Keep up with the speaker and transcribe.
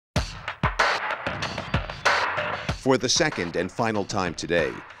For the second and final time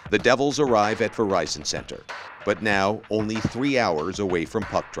today, the Devils arrive at Verizon Center, but now only 3 hours away from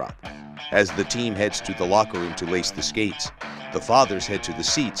puck drop. As the team heads to the locker room to lace the skates, the fathers head to the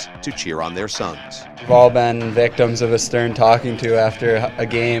seats to cheer on their sons. We've all been victims of a stern talking to after a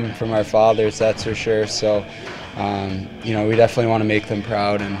game from our fathers, that's for sure. So, we definitely want to make them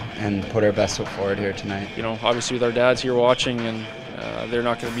proud and put our best foot forward here tonight. Obviously with our dads here watching, and they're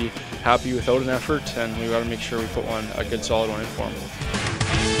not going to be happy without an effort, and we got to make sure we put a good solid one in for them.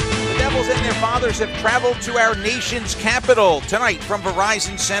 The Devils and their fathers have traveled to our nation's capital tonight from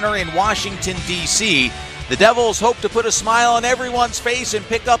Verizon Center in Washington, D.C. The Devils hope to put a smile on everyone's face and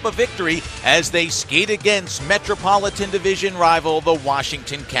pick up a victory as they skate against Metropolitan Division rival, the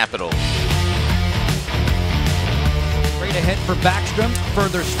Washington Capitals. Straight ahead for Backstrom,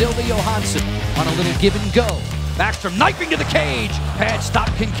 further still to Johansson on a little give and go. Backstrom knifing to the cage, pad stop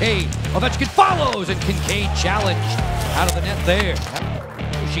Kincaid. Ovechkin follows and Kincaid challenged out of the net there.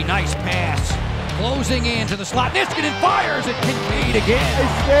 She nice pass, closing in to the slot. Niskanen fires at Kincaid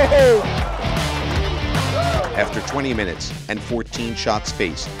again. After 20 minutes and 14 shots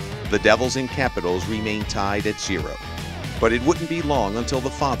faced, the Devils and Capitals remain tied at 0. But it wouldn't be long until the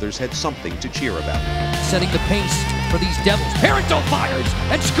fathers had something to cheer about. Setting the pace for these Devils. Parento fires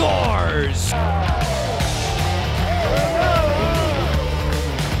and scores!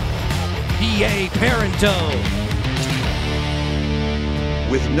 P.A. Parento.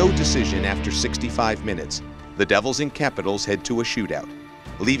 With no decision after 65 minutes, the Devils and Capitals head to a shootout,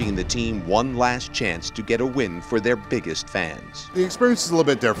 leaving the team one last chance to get a win for their biggest fans. The experience is a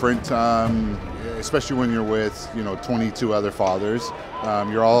little bit different, especially when you're with 22 other fathers.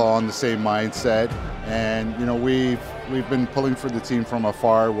 You're all on the same mindset, and we've been pulling for the team from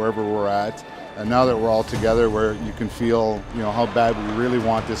afar wherever we're at. And now that we're all together, where you can feel how bad we really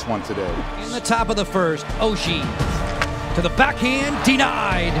want this one today. In the top of the first, Oshie to the backhand,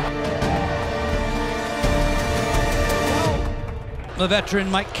 denied. The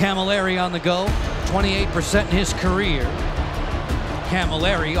veteran Mike Camilleri on the go, 28% in his career.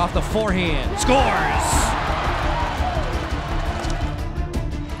 Camilleri off the forehand, scores!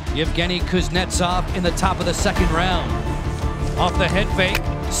 Yevgeny Kuznetsov in the top of the second round. Off the head fake,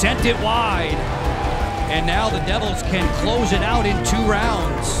 sent it wide. And now the Devils can close it out in 2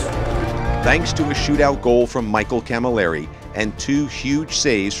 rounds. Thanks to a shootout goal from Michael Camilleri and 2 huge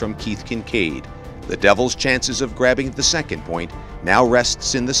saves from Keith Kincaid, the Devils' chances of grabbing the second point now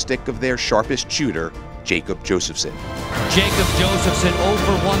rests in the stick of their sharpest shooter, Jacob Josephson. Jacob Josephson 0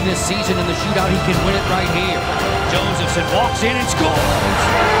 for 1 this season in the shootout. He can win it right here. Josephson walks in and scores!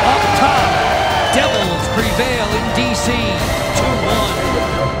 Up top, Devils prevail in D.C. 2-1.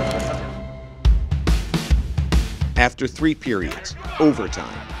 After 3 periods,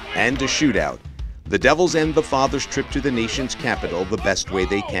 overtime, and a shootout, the Devils end the fathers' trip to the nation's capital the best way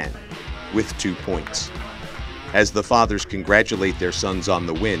they can, with 2 points. As the fathers congratulate their sons on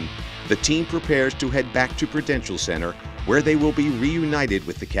the win, the team prepares to head back to Prudential Center, where they will be reunited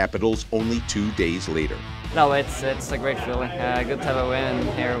with the Capitals only 2 days later. No, it's a great feeling. Good to have a win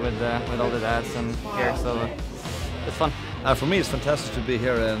here with all the dads and here, so it's fun. For me, it's fantastic to be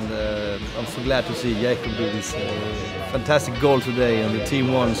here, and I'm so glad to see Jacob do this fantastic goal today, and the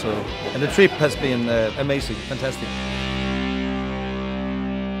team won. And the trip has been amazing, fantastic.